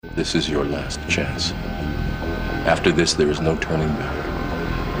This is your last chance. After this, there is no turning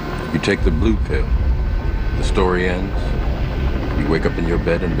back. You take the blue pill. The story ends. You wake up in your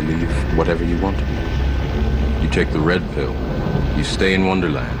bed and believe whatever you want to believe. You take the red pill. You stay in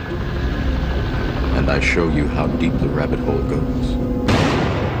Wonderland. And I show you how deep the rabbit hole goes.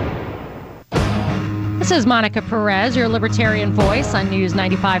 This is Monica Perez, your libertarian voice on News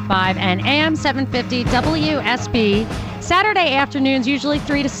 95.5 and AM 750 WSB. Saturday afternoons, usually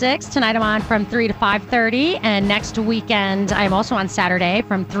 3 to 6. Tonight I'm on from 3 to 5:30. And next weekend, I'm also on Saturday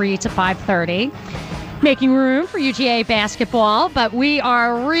from 3 to 5:30. Making room for UGA basketball, but we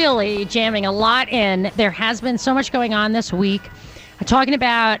are really jamming a lot in. There has been so much going on this week. Talking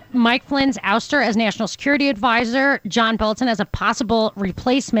about Mike Flynn's ouster as National Security Advisor, John Bolton as a possible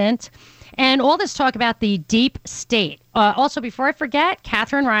replacement, and all this talk about the deep state. Also, before I forget,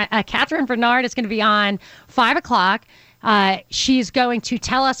 Catherine Bernard is going to be on 5 o'clock. She's going to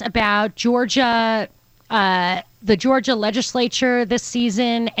tell us about Georgia, the Georgia legislature this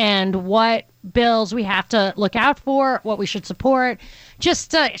season, and what bills we have to look out for, what we should support.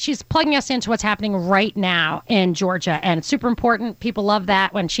 Just she's plugging us into what's happening right now in Georgia, and it's super important. People love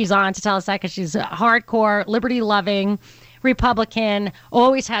that when she's on to tell us that, because she's a hardcore, liberty-loving Republican,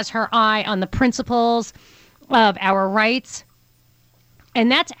 always has her eye on the principles of our rights.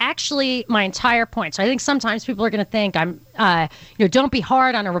 And that's actually my entire point. So I think sometimes people are going to think don't be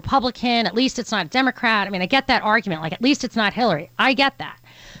hard on a Republican. At least it's not a Democrat. I mean, I get that argument. Like, at least it's not Hillary. I get that.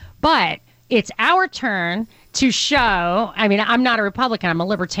 But it's our turn to show, I mean, I'm not a Republican. I'm a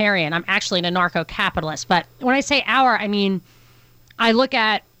libertarian. I'm actually an anarcho-capitalist. But when I say our, I mean, I look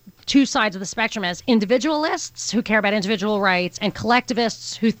at two sides of the spectrum as individualists who care about individual rights and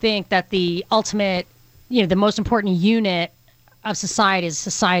collectivists who think that the ultimate, the most important unit of society is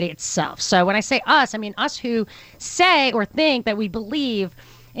society itself. So when I say us, I mean us who say or think that we believe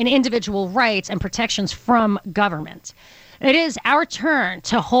in individual rights and protections from government. It is our turn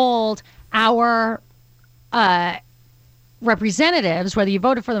to hold our representatives, whether you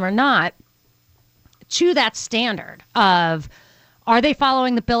voted for them or not, to that standard of, are they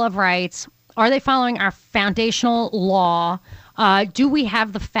following the Bill of Rights? Are they following our foundational law? Do we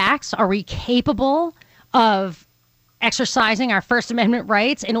have the facts? Are we capable of exercising our First Amendment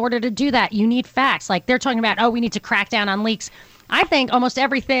rights? In order to do that, you need facts. Like, they're talking about, we need to crack down on leaks. I think almost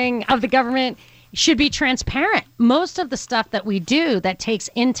everything of the government should be transparent. Most of the stuff that we do that takes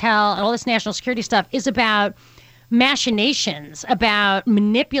intel and all this national security stuff is about machinations, about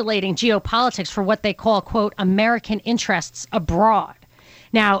manipulating geopolitics for what they call, quote, American interests abroad.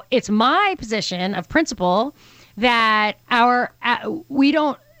 Now, it's my position of principle that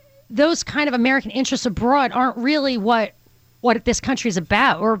those kind of American interests abroad aren't really what this country is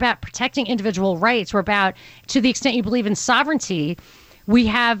about. We're about protecting individual rights. We're about, to the extent you believe in sovereignty, we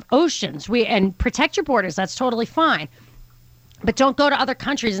have oceans. And protect your borders. That's totally fine. But don't go to other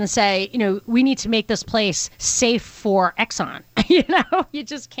countries and say, we need to make this place safe for Exxon. You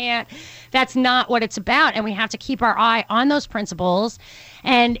just can't. That's not what it's about. And we have to keep our eye on those principles.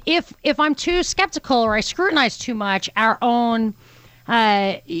 And if I'm too skeptical or I scrutinize too much our own,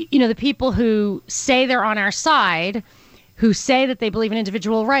 the people who say they're on our side, who say that they believe in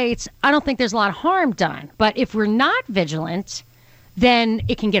individual rights, I don't think there's a lot of harm done. But if we're not vigilant, then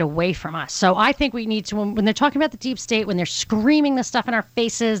it can get away from us. So I think we need to, when they're talking about the deep state, when they're screaming this stuff in our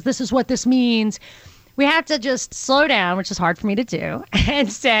faces, this is what this means, we have to just slow down, which is hard for me to do, and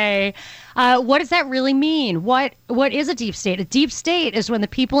say, what does that really mean? What is a deep state? A deep state is when the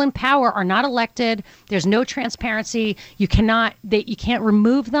people in power are not elected. There's no transparency. You can't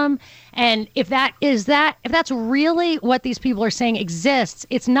remove them. And if that's really what these people are saying exists,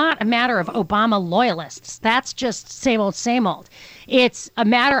 it's not a matter of Obama loyalists. That's just same old, same old. It's a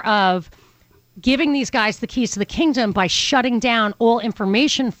matter of giving these guys the keys to the kingdom by shutting down all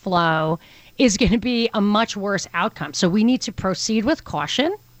information flow is going to be a much worse outcome. So we need to proceed with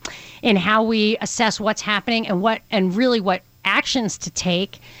caution in how we assess what's happening and really what actions to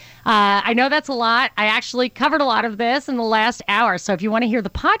take. I know that's a lot. I actually covered a lot of this in the last hour. So if you want to hear the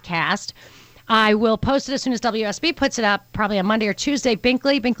podcast, I will post it as soon as WSB puts it up, probably on Monday or Tuesday.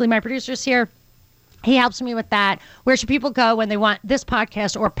 Binkley, my producer, is here. He helps me with that. Where should people go when they want this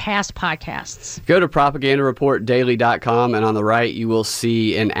podcast or past podcasts? Go to propagandareportdaily.com, and on the right, you will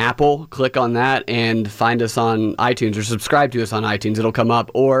see an Apple. Click on that and find us on iTunes, or subscribe to us on iTunes. It'll come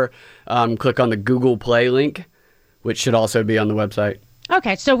up. Or click on the Google Play link, which should also be on the website.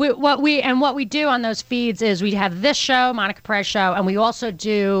 Okay, so what we do on those feeds is we have this show, Monica Perez Show, and we also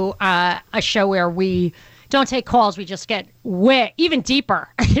do a show where we don't take calls. We just get way even deeper,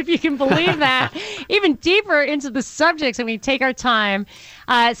 if you can believe that, even deeper into the subjects, and we take our time.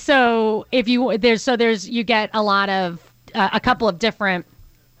 So if you you get a lot of a couple of different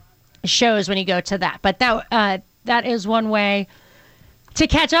shows when you go to that. But that is one way to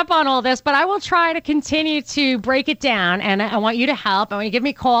catch up on all this, but I will try to continue to break it down, and I want you to help. I want you to give me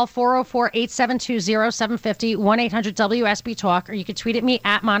a call, 404-872-0750, 1-800-WSB-TALK, or you can tweet at me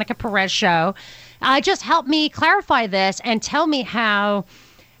at Monica Perez Show. Just help me clarify this and tell me how,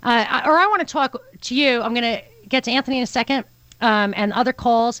 or I want to talk to you. I'm going to get to Anthony in a second, and other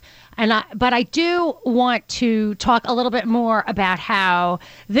calls, but I do want to talk a little bit more about how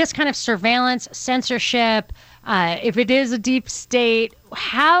this kind of surveillance, censorship, if it is a deep state,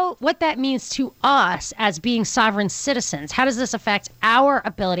 what that means to us as being sovereign citizens. How does this affect our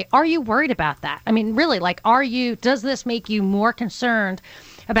ability? Are you worried about that? I mean, really, does this make you more concerned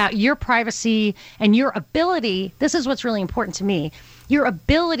about your privacy and your ability? This is what's really important to me, your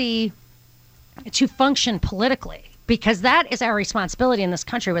ability to function politically, because that is our responsibility in this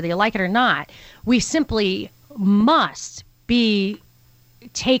country, whether you like it or not. We simply must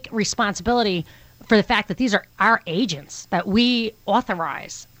take responsibility for the fact that these are our agents that we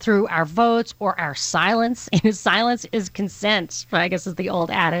authorize through our votes or our silence. And silence is consent, I guess is the old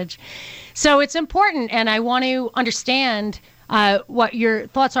adage. So it's important, and I want to understand what your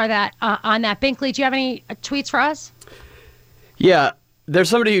thoughts are on that. Binkley, do you have any tweets for us? Yeah. There's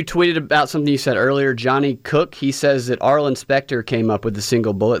somebody who tweeted about something you said earlier, Johnny Cook. He says that Arlen Specter came up with the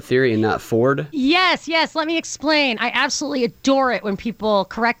single bullet theory and not Ford. Yes. Let me explain. I absolutely adore it when people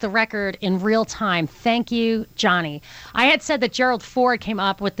correct the record in real time. Thank you, Johnny. I had said that Gerald Ford came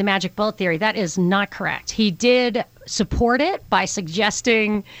up with the magic bullet theory. That is not correct. He did support it by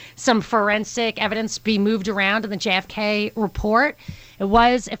suggesting some forensic evidence be moved around in the JFK report. It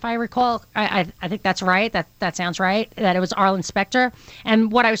was, if I recall, I think that's right. That sounds right, that it was Arlen Specter.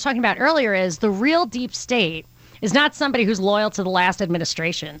 And what I was talking about earlier is the real deep state is not somebody who's loyal to the last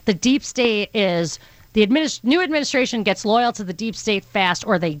administration. The deep state is the new administration gets loyal to the deep state fast,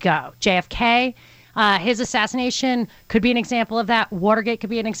 or they go. JFK, his assassination could be an example of that. Watergate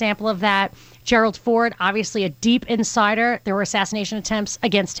could be an example of that. Gerald Ford, obviously a deep insider. There were assassination attempts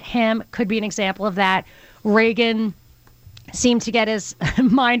against him. Could be an example of that. Reagan seemed to get his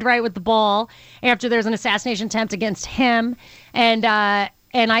mind right with the ball after there's an assassination attempt against him. And I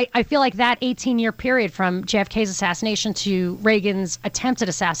feel like that 18-year period from JFK's assassination to Reagan's attempted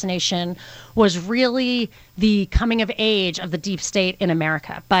assassination was really the coming of age of the deep state in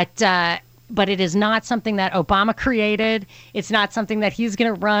America. But it is not something that Obama created. It's not something that he's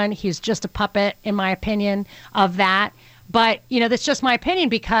going to run. He's just a puppet, in my opinion, of that. But, that's just my opinion,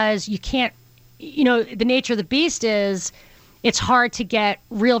 because you can't, the nature of the beast is it's hard to get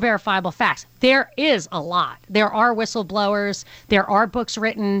real verifiable facts. There is a lot. There are whistleblowers. There are books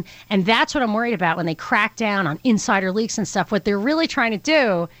written. And that's what I'm worried about when they crack down on insider leaks and stuff. What they're really trying to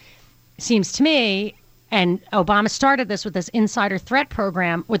do, seems to me, and Obama started this with this insider threat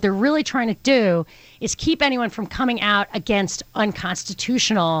program, what they're really trying to do is keep anyone from coming out against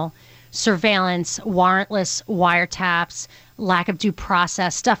unconstitutional surveillance, warrantless wiretaps, lack of due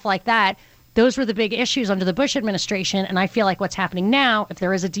process, stuff like that. Those were the big issues under the Bush administration. And I feel like what's happening now, if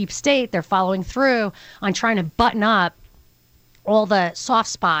there is a deep state, they're following through on trying to button up all the soft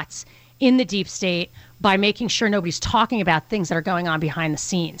spots in the deep state by making sure nobody's talking about things that are going on behind the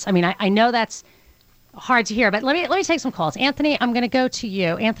scenes. I mean, I know that's hard to hear, but let me take some calls. Anthony, I'm going to go to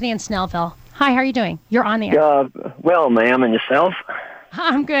you. Anthony in Snellville. Hi, how are you doing? You're on the air. Well, ma'am, and yourself?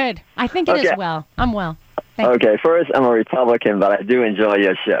 I'm good. I think it is well. I'm well. Okay, first, I'm a Republican, but I do enjoy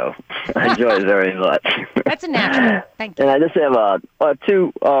your show. I enjoy it very much. That's a natural. Thank you. And I just have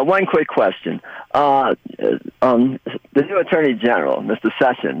one quick question. The new Attorney General, Mr.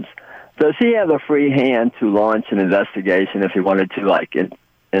 Sessions, does he have a free hand to launch an investigation if he wanted to, like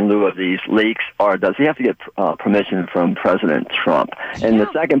in lieu of these leaks, or does he have to get permission from President Trump? And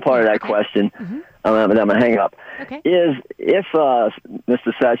the second part of that question, I'm going to hang up, is if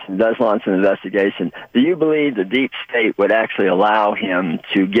Mr. Sessions does launch an investigation, do you believe the deep state would actually allow him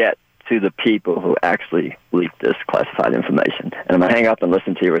to get to the people who actually leaked this classified information? And I'm going to hang up and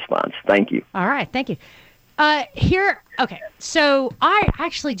listen to your response. Thank you. All right. Thank you. So I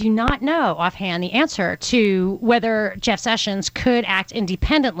actually do not know offhand the answer to whether Jeff Sessions could act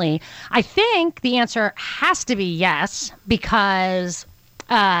independently. I think the answer has to be yes, because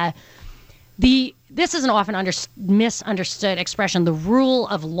this is an often misunderstood expression, the rule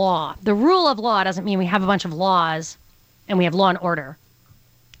of law. The rule of law doesn't mean we have a bunch of laws and we have law and order.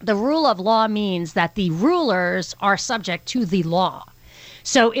 The rule of law means that the rulers are subject to the law.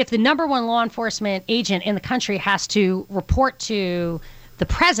 So if the number one law enforcement agent in the country has to report to the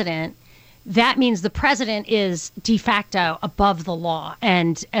president, that means the president is de facto above the law,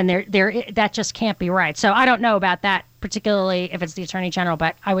 and that just can't be right. So I don't know about that, particularly if it's the Attorney General,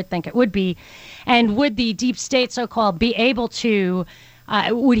 but I would think it would be. And would the deep state, so-called, be able to,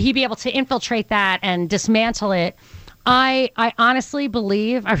 would he be able to infiltrate that and dismantle it? I honestly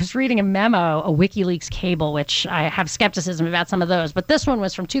believe, I was reading a memo, a WikiLeaks cable, which I have skepticism about some of those, but this one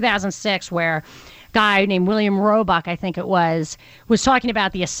was from 2006, where guy named William Roebuck, I think it was talking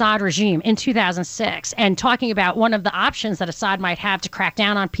about the Assad regime in 2006 and talking about one of the options that Assad might have to crack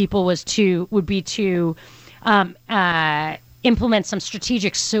down on people would be to implement some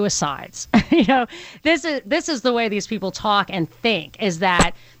strategic suicides. This is the way these people talk and think, is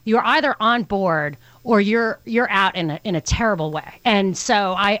that you're either on board or you're out in a terrible way. And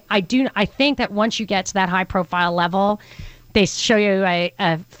so I think that once you get to that high profile level, they show you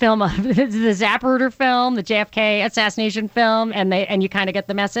a film of the Zapruder film, the JFK assassination film, and you kind of get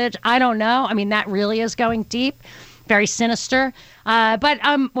the message. I don't know. I mean, that really is going deep, very sinister. But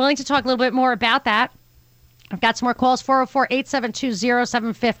I'm willing to talk a little bit more about that. I've got some more calls,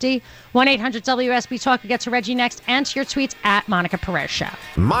 404-872-0750, 1-800-WSB-TALK. We'll get to Reggie next, and to your tweets at Monica Perez Show.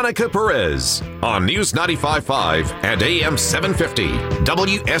 Monica Perez on News 95.5 and AM 750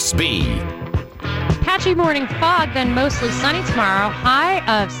 WSB. Patchy morning fog, then mostly sunny tomorrow, high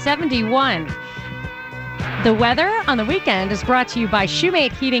of 71. The weather on the weekend is brought to you by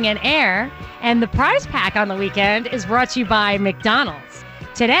Shoemate Heating and Air, and the prize pack on the weekend is brought to you by McDonald's.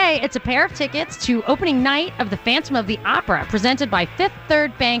 Today, it's a pair of tickets to opening night of the Phantom of the Opera, presented by Fifth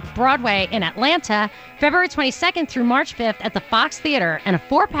Third Bank Broadway in Atlanta, February 22nd through March 5th at the Fox Theater, and a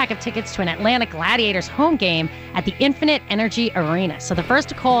 4-pack of tickets to an Atlanta Gladiators home game at the Infinite Energy Arena. So the first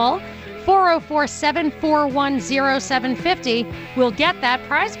to call, 404-741-0750, will get that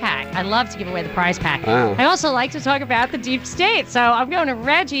prize pack. I love to give away the prize pack. Wow. I also like to talk about the deep state. So I'm going to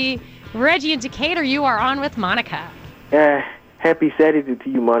Reggie. Reggie in Decatur, you are on with Monica. Happy Saturday to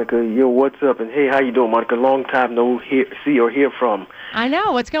you, Monica. Yo, what's up? And hey, how you doing, Monica? Long time no see or hear from. I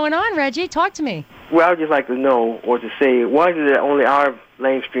know. What's going on, Reggie? Talk to me. Well, I would just like to know, or to say, why is it that only our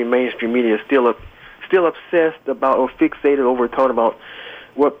mainstream media is still obsessed about or fixated over talking about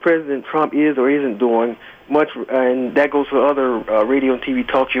what President Trump is or isn't doing, and that goes for other radio and TV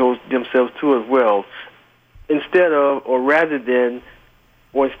talk shows themselves too as well, instead of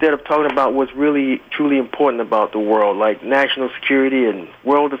talking about what's really truly important about the world, like national security and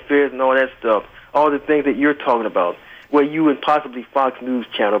world affairs and all that stuff, all the things that you're talking about, well, you and possibly Fox News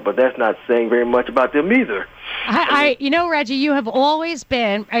Channel, but that's not saying very much about them either. Reggie, you have always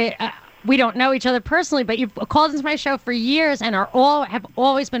been. We don't know each other personally, but you've called into my show for years and have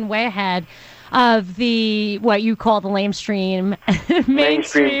always been way ahead of what you call the mainstream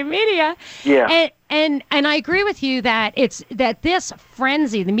media. Yeah. And I agree with you that this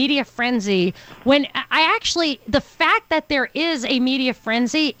frenzy, the media frenzy, the fact that there is a media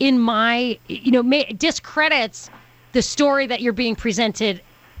frenzy in my, discredits the story that you're being presented,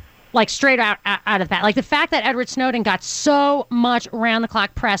 like straight out of that. Like the fact that Edward Snowden got so much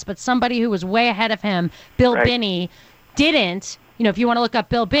round-the-clock press, but somebody who was way ahead of him, Bill Binney, didn't. If you want to look up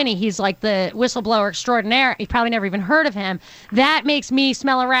Bill Binney, he's like the whistleblower extraordinaire. You probably never even heard of him. That makes me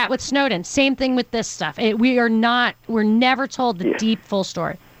smell a rat with Snowden. Same thing with this stuff. We're never told the deep, full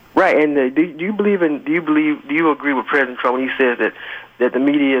story. Right. And do you agree with President Trump when he says that the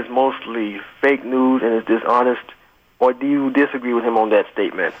media is mostly fake news and is dishonest? Or do you disagree with him on that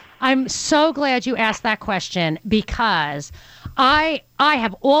statement? I'm so glad you asked that question, because I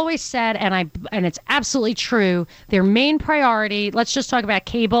have always said, and it's absolutely true, their main priority, let's just talk about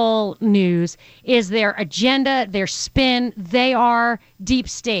cable news, is their agenda, their spin. They are deep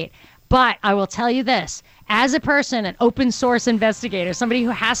state. But I will tell you this, as a person, an open source investigator, somebody who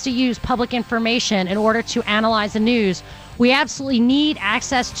has to use public information in order to analyze the news, we absolutely need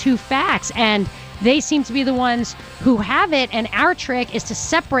access to facts. And they seem to be the ones who have it, and our trick is to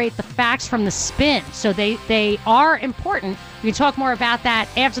separate the facts from the spin. So they are important. We can talk more about that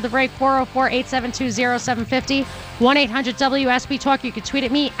after the break. 404-872-0750, 1-800-WSB-TALK. You can tweet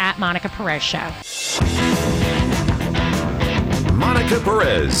at me at Monica Perez Show. Monica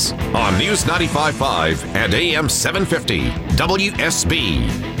Perez on News 95.5 and AM 750 WSB.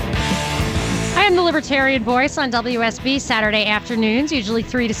 I am the Libertarian Voice on WSB Saturday afternoons, usually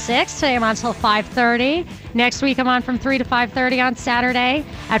 3 to 6. Today I'm on until 5:30. Next week I'm on from 3 to 5:30 on Saturday.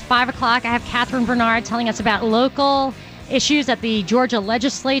 At 5 o'clock I have Catherine Bernard telling us about local issues at the Georgia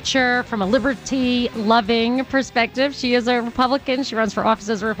legislature from a liberty-loving perspective. She is a Republican. She runs for office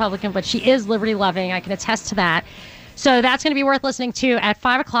as a Republican, but she is liberty-loving. I can attest to that. So that's going to be worth listening to at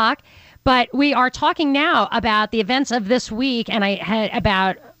 5 o'clock. But we are talking now about the events of this week, and I had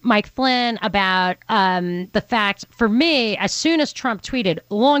about Mike Flynn, about the fact, for me, as soon as Trump tweeted,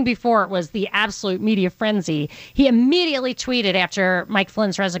 long before it was the absolute media frenzy, he immediately tweeted after Mike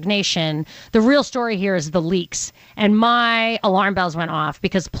Flynn's resignation, the real story here is the leaks. And my alarm bells went off,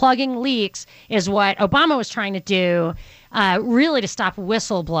 because plugging leaks is what Obama was trying to do, really to stop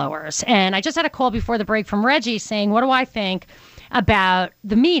whistleblowers. And I just had a call before the break from Reggie saying, what do I think about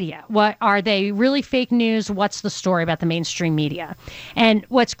the media? What are they really fake news? What's the story about the mainstream media? And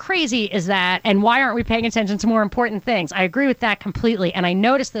what's crazy is that, and why aren't we paying attention to more important things? I agree with that completely. And I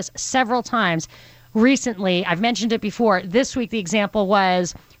noticed this several times recently. I've mentioned it before. This week, the example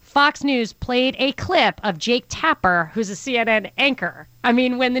was Fox News played a clip of Jake Tapper, who's a CNN anchor. I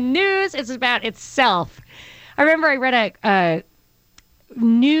mean, when the news is about itself. I remember I read a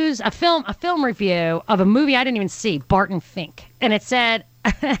film review of a movie I didn't even see, Barton Fink. And it said,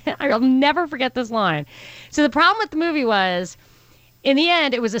 I'll never forget this line. So the problem with the movie was, in the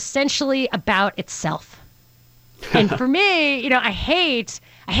end, it was essentially about itself. And for me, I hate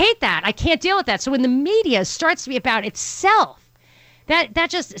that. I can't deal with that. So when the media starts to be about itself,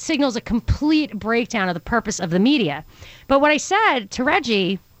 that just signals a complete breakdown of the purpose of the media. But what I said to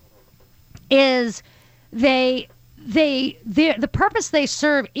Reggie is the purpose they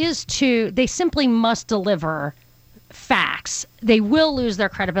serve is they simply must deliver facts. They will lose their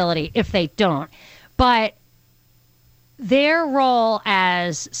credibility if they don't. But their role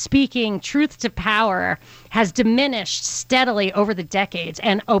as speaking truth to power has diminished steadily over the decades.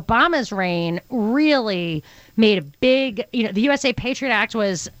 And Obama's reign really made a big, the USA Patriot Act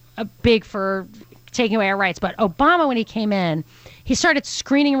was big for taking away our rights. But Obama, when he came in, he started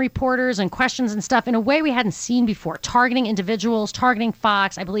screening reporters and questions and stuff in a way we hadn't seen before, targeting individuals, targeting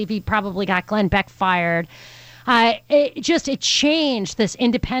Fox. I believe he probably got Glenn Beck fired. It changed this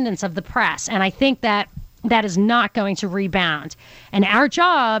independence of the press. And I think that is not going to rebound. And our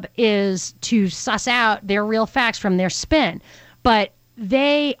job is to suss out their real facts from their spin. But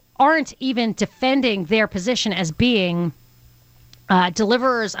they aren't even defending their position as being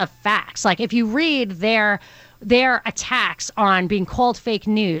deliverers of facts. Like, if you read their attacks on being called fake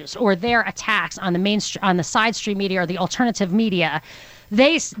news, or their attacks on the side stream media or the alternative media,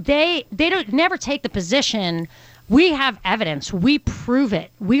 they don't never take the position, we have evidence, we prove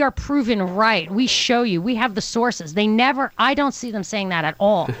it, we are proven right, we show you, we have the sources. I don't see them saying that at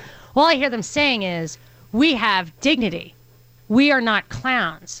all. All I hear them saying is, we have dignity, we are not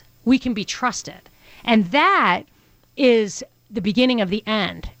clowns, we can be trusted. And that is the beginning of the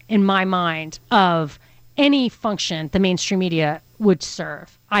end, in my mind, of any function the mainstream media would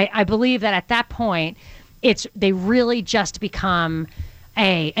serve. I believe that at that point, they really just become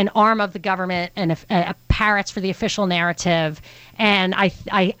an arm of the government and a parrots for the official narrative. And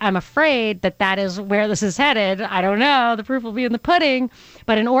I'm afraid that is where this is headed. I don't know. The proof will be in the pudding.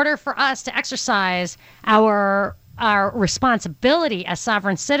 But in order for us to exercise our responsibility as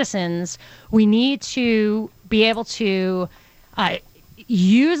sovereign citizens, we need to be able to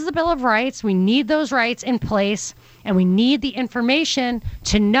use the Bill of Rights. We need those rights in place, and we need the information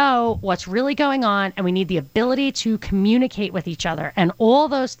to know what's really going on, and we need the ability to communicate with each other. And all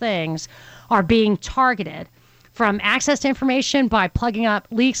those things are being targeted, from access to information by plugging up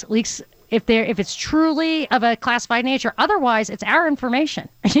leaks if it's truly of a classified nature. Otherwise, it's our information.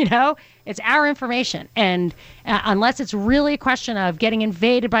 It's our information. And unless it's really a question of getting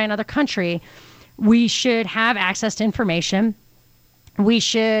invaded by another country, we should have access to information. We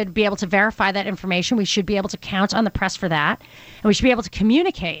should be able to verify that information. We should be able to count on the press for that. And we should be able to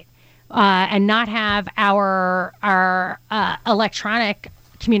communicate and not have our electronic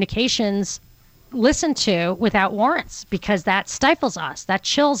communications listened to without warrants, because that stifles us, that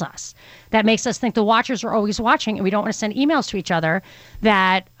chills us, that makes us think the watchers are always watching, and we don't want to send emails to each other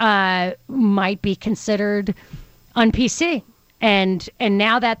that might be considered un-PC. And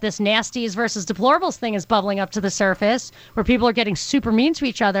now that this nasties versus deplorables thing is bubbling up to the surface, where people are getting super mean to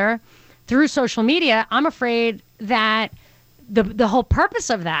each other through social media, I'm afraid that the whole purpose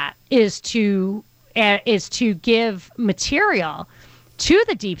of that is to give material to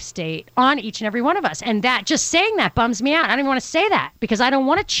the deep state on each and every one of us. And that, just saying that, bums me out. I don't even want to say that, because I don't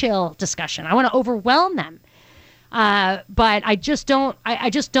want to chill discussion. I want to overwhelm them. But I just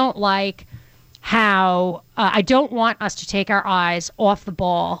don't like how I don't want us to take our eyes off the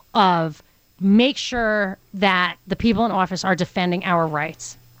ball of make sure that the people in office are defending our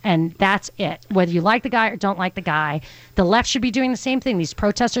rights. And that's it. Whether you like the guy or don't like the guy, the left should be doing the same thing. These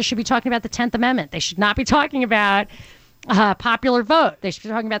protesters should be talking about the 10th Amendment. They should not be talking about popular vote. They should be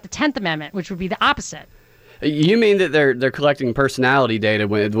talking about the 10th Amendment, which would be the opposite. You mean that they're collecting personality data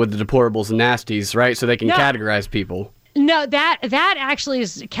with the deplorables and nasties, right? So they can categorize people. No, that actually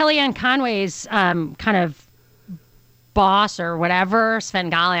is Kellyanne Conway's kind of boss or whatever,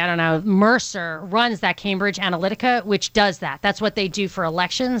 Svengali, I don't know, Mercer runs that Cambridge Analytica, which does that. That's what they do for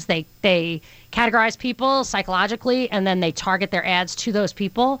elections. They categorize people psychologically, and then they target their ads to those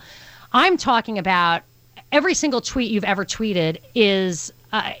people. I'm talking about every single tweet you've ever tweeted is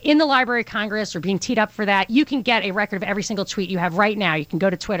in the Library of Congress or being teed up for that. You can get a record of every single tweet you have right now. You can go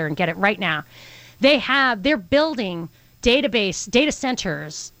to Twitter and get it right now. They're building data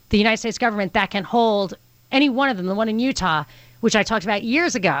centers, the United States government, that can hold any one of them. The one in Utah, which I talked about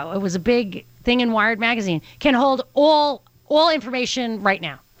years ago, it was a big thing in Wired magazine, can hold all information right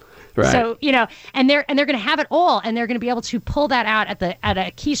now. Right. So, and they're going to have it all, and they're going to be able to pull that out at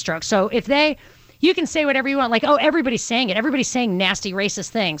a keystroke. So you can say whatever you want, like, oh, everybody's saying it. Everybody's saying nasty, racist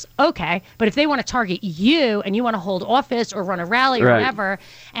things. Okay, but if they want to target you and you want to hold office or run a rally or whatever,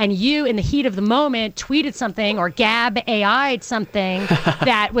 and you, in the heat of the moment, tweeted something or Gab AI'd something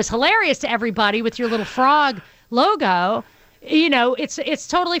that was hilarious to everybody with your little frog logo, it's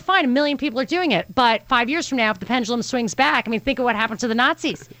totally fine. 1 million people are doing it. But 5 years from now, if the pendulum swings back, think of what happened to the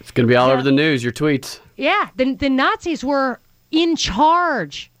Nazis. It's going to be all over the news, your tweets. Yeah, the Nazis were in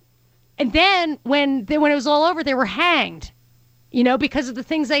charge. And then when it was all over, they were hanged, because of the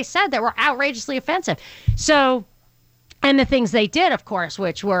things they said that were outrageously offensive. So, and the things they did, of course,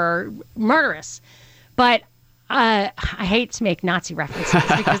 which were murderous. But I hate to make Nazi references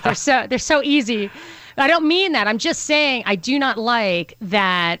because they're so easy. I don't mean that. I'm just saying I do not like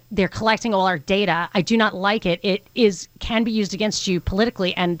that they're collecting all our data. I do not like it. It can be used against you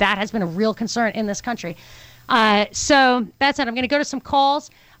politically, and that has been a real concern in this country. So that's it. I'm going to go to some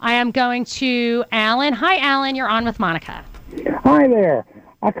calls. I am going to Alan. Hi, Alan. You're on with Monica. Hi there.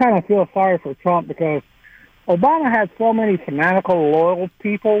 I kind of feel sorry for Trump because Obama had so many fanatical, loyal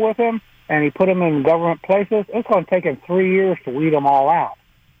people with him, and he put them in government places. It's going to take him 3 years to weed them all out.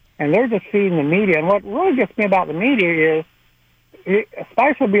 And they're just feeding the media. And what really gets me about the media is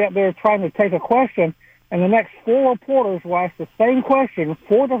Spicer will be up there trying to take a question, and the next 4 reporters will ask the same question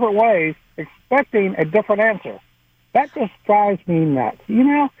 4 different ways, expecting a different answer. That just drives me nuts.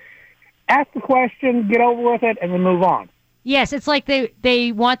 Ask the question, get over with it, and then move on. Yes, it's like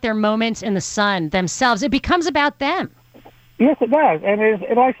they want their moments in the sun themselves. It becomes about them. Yes, it does. And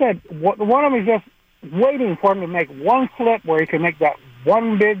like I said, one of them is just waiting for him to make one flip where he can make that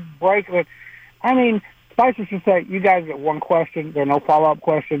one big break. Spicer should say, you guys get one question. There are no follow-up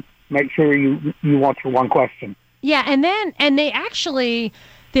questions. Make sure you want your one question. Yeah, and they actually,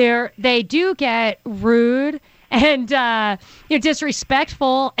 they do get rude and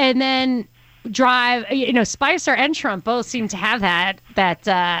disrespectful, and then drive. Spicer and Trump both seem to have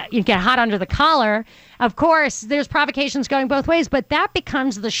that you get hot under the collar. Of course, there's provocations going both ways, but that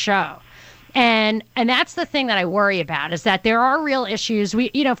becomes the show, and that's the thing that I worry about, is that there are real issues.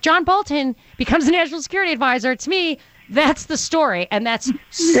 If John Bolton becomes the national security advisor, to me, that's the story, and that's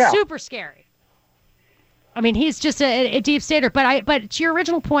super scary. He's just a deep stater. But to your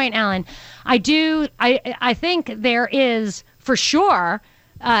original point, Alan, I think there is for sure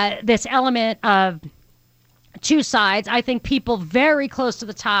this element of two sides. I think people very close to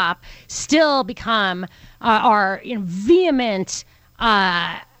the top still become are vehement.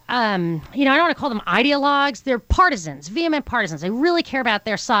 I don't want to call them ideologues. They're partisans, vehement partisans. They really care about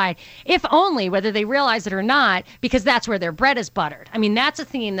their side, if only, whether they realize it or not, because that's where their bread is buttered. That's a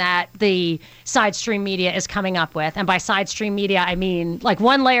theme that the side stream media is coming up with. And by side stream media, I mean like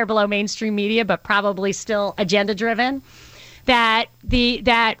one layer below mainstream media, but probably still agenda driven. That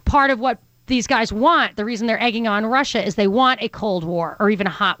part of what these guys want, the reason they're egging on Russia, is they want a Cold War or even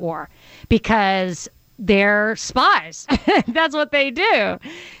a hot war, because they're spies. That's what they do.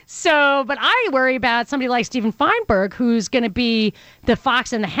 So, but I worry about somebody like Steven Feinberg, who's going to be the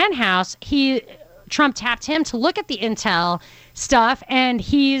fox in the hen house. Trump tapped him to look at the intel stuff, and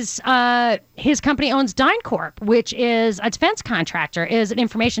his company owns DynCorp, which is a defense contractor, is an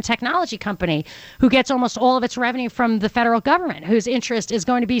information technology company who gets almost all of its revenue from the federal government, whose interest is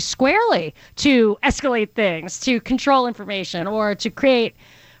going to be squarely to escalate things, to control information, or to create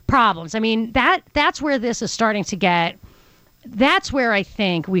problems. That's where this is starting to get. That's where I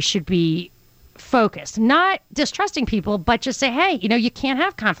think we should be focused, not distrusting people, but just say, hey, you can't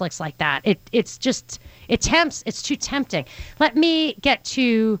have conflicts like that. It's too tempting. Let me get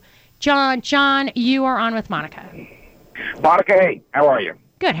to John. John, you are on with Monica. Monica, hey, how are you?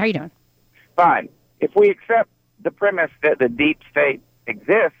 Good. How are you doing? Fine. If we accept the premise that the deep state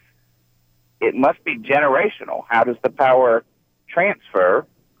exists, it must be generational. How does the power transfer?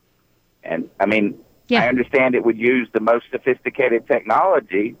 And Yeah. I understand it would use the most sophisticated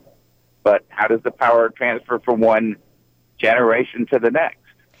technology, but how does the power transfer from one generation to the next?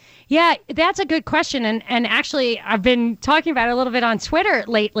 Yeah, that's a good question. And actually, I've been talking about it a little bit on Twitter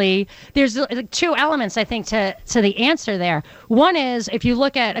lately. There's two elements, I think, to the answer there. One is, if you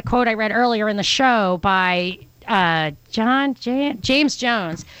look at a quote I read earlier in the show by James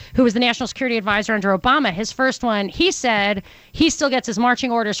Jones, who was the National Security Advisor under Obama, his first one, he said he still gets his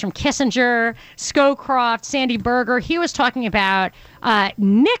marching orders from Kissinger, Scowcroft, Sandy Berger. He was talking about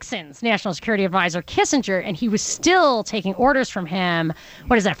Nixon's National Security Advisor, Kissinger, and he was still taking orders from him.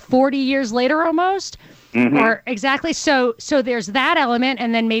 What is that, 40 years later almost? Mm-hmm. Or exactly. So there's that element,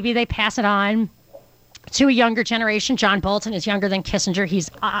 and then maybe they pass it on to a younger generation. John Bolton is younger than Kissinger. He's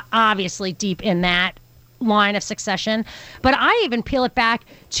obviously deep in that line of succession. But I even peel it back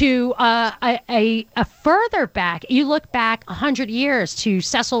to a further back. You look back 100 years to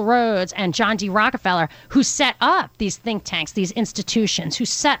Cecil Rhodes and John D. Rockefeller, who set up these think tanks, these institutions, who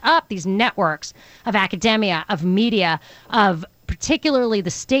set up these networks of academia, of media, of particularly the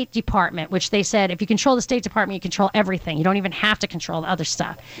State Department, which they said, if you control the State Department, you control everything. You don't even have to control the other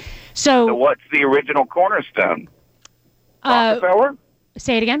stuff. So what's the original cornerstone? Rockefeller?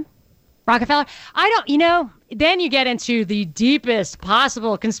 Say it again. Rockefeller? I don't, then you get into the deepest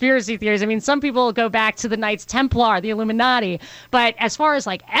possible conspiracy theories. I mean, some people go back to the Knights Templar, the Illuminati. But as far as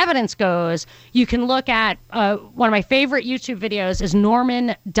like evidence goes, you can look at one of my favorite YouTube videos is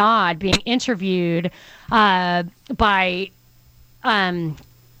Norman Dodd being interviewed by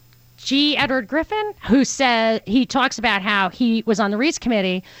G. Edward Griffin, who said he talks about how he was on the Reece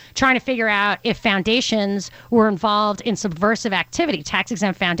Committee trying to figure out if foundations were involved in subversive activity,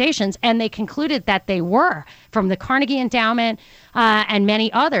 tax-exempt foundations, and they concluded that they were, from the Carnegie Endowment and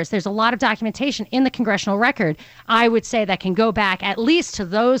many others. There's a lot of documentation in the congressional record, I would say, that can go back at least to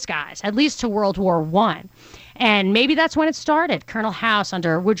those guys, at least to World War I. And maybe that's when it started, Colonel House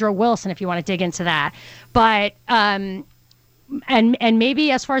under Woodrow Wilson, if you want to dig into that. But and maybe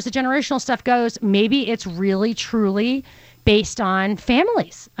as far as the generational stuff goes, maybe it's really, truly based on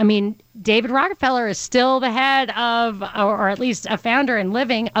families. I mean, David Rockefeller is still the head of, or at least a founder and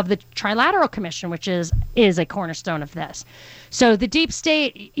living of the Trilateral Commission, which is a cornerstone of this. So the deep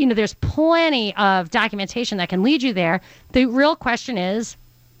state, there's plenty of documentation that can lead you there. The real question is,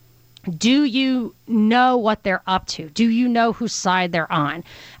 do you know what they're up to? Do you know whose side they're on?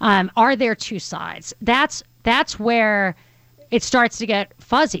 Are there two sides? That's where it starts to get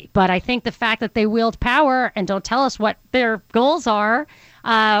fuzzy. But I think the fact that they wield power and don't tell us what their goals are,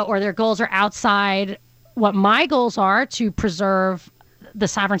 or their goals are outside what my goals are to preserve the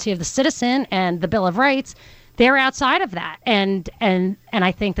sovereignty of the citizen and the Bill of Rights, they're outside of that. And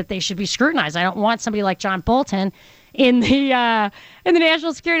I think that they should be scrutinized. I don't want somebody like John Bolton in the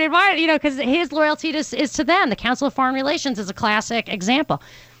National Security Advisor, because his loyalty is to them. The Council of Foreign Relations is a classic example.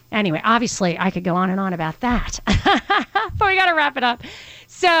 Anyway, obviously, I could go on and on about that, but we got to wrap it up.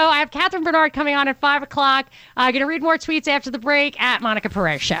 So I have Catherine Bernard coming on at 5 o'clock. I'm going to read more tweets after the break at Monica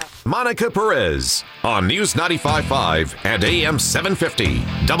Perez Show. Monica Perez on News 95.5 and AM 750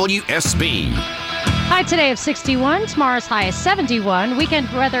 WSB. High today of 61. Tomorrow's high is 71.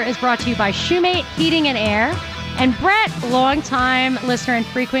 Weekend weather is brought to you by Shoemate Heating and Air. And Brett, longtime listener and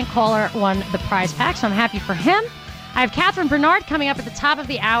frequent caller, won the prize pack, so I'm happy for him. I have Catherine Bernard coming up at the top of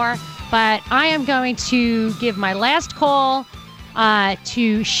the hour, but I am going to give my last call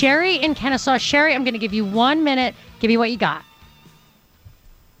to Sherry in Kennesaw. Sherry, I'm going to give you 1 minute. Give me what you got.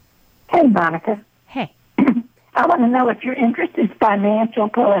 Hey, Monica. Hey. I want to know if your interest is financial,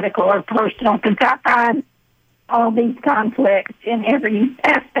 political, or personal, because I find all these conflicts in every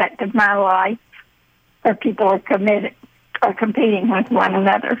aspect of my life where people are competing with one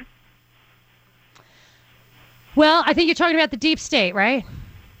another. Well, I think you're talking about the deep state, right?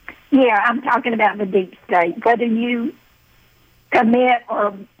 Yeah, I'm talking about the deep state. Whether you commit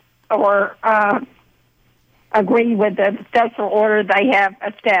or agree with the social order they have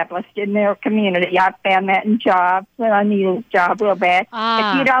established in their community. I found that in jobs when I needed a job real bad.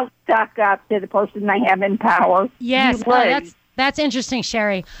 If you don't suck up to the person they have in power, yes, you lose. That's interesting,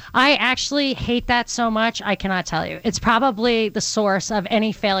 Sherry. I actually hate that so much, I cannot tell you. It's probably the source of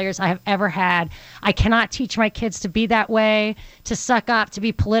any failures I have ever had. I cannot teach my kids to be that way, to suck up, to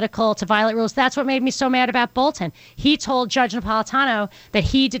be political, to violate rules. That's what made me so mad about Bolton. He told Judge Napolitano that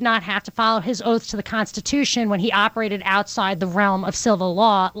he did not have to follow his oath to the Constitution when he operated outside the realm of civil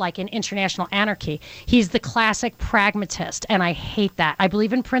law, like in international anarchy. He's the classic pragmatist, and I hate that. I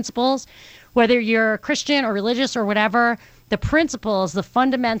believe in principles, whether you're Christian or religious or whatever. The principles, the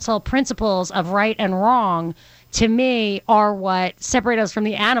fundamental principles of right and wrong to me, are what separate us from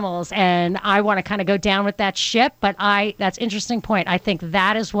the animals. And I want to kind of go down with that ship. But that's an interesting point. I think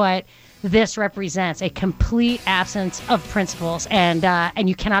that is what this represents, a complete absence of principles. And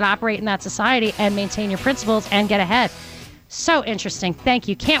you cannot operate in that society and maintain your principles and get ahead. So interesting. Thank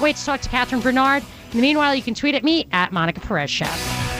you. Can't wait to talk to Catherine Bernard. In the meanwhile, you can tweet at me at Monica Perez Show.